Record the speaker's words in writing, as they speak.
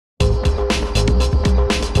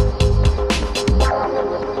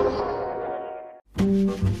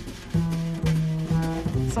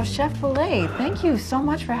Chef Bouley, thank you so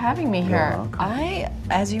much for having me here. I,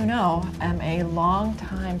 as you know, am a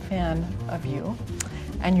longtime fan of you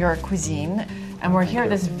and your cuisine. And we're here at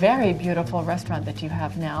this very beautiful restaurant that you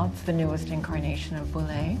have now. It's the newest incarnation of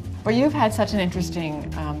Bouley. Well, you've had such an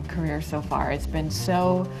interesting career so far. It's been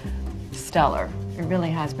so stellar. It really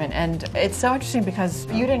has been. And it's so interesting because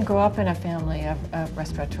you didn't grow up in a family of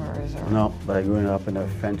restaurateurs. Or... No, but I grew up in a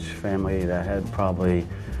French family that had probably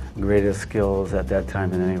greater skills at that time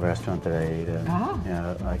than any restaurant that I ate in. Oh.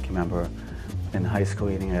 Yeah, I can remember in high school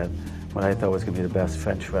eating at what I thought was going to be the best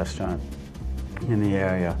French restaurant in the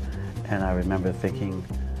area. And I remember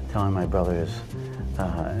telling my brothers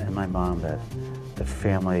and my mom that the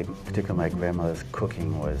family, particularly my grandmother's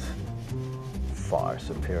cooking, was far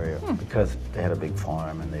superior because they had a big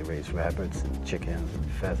farm and they raised rabbits and chickens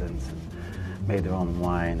and pheasants and made their own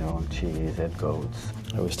wine, their own cheese, had goats.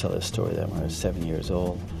 I always tell this story that when I was 7 years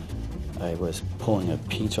old, I was pulling a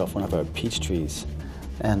peach off one of our peach trees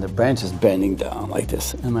and the branch is bending down like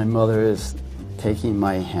this. And my mother is taking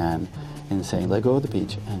my hand and saying, "Let go of the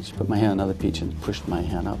peach." And she put my hand on the peach and pushed my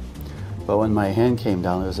hand up. But when my hand came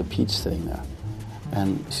down, there was a peach sitting there.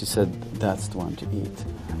 And she said, "That's the one to eat."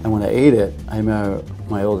 And when I ate it, I remember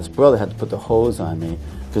my oldest brother had to put the hose on me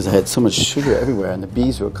because I had so much sugar everywhere and the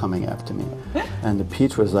bees were coming after me. And the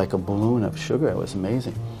peach was like a balloon of sugar. It was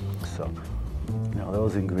amazing. So, you know,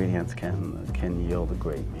 those ingredients can yield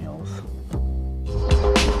great meals.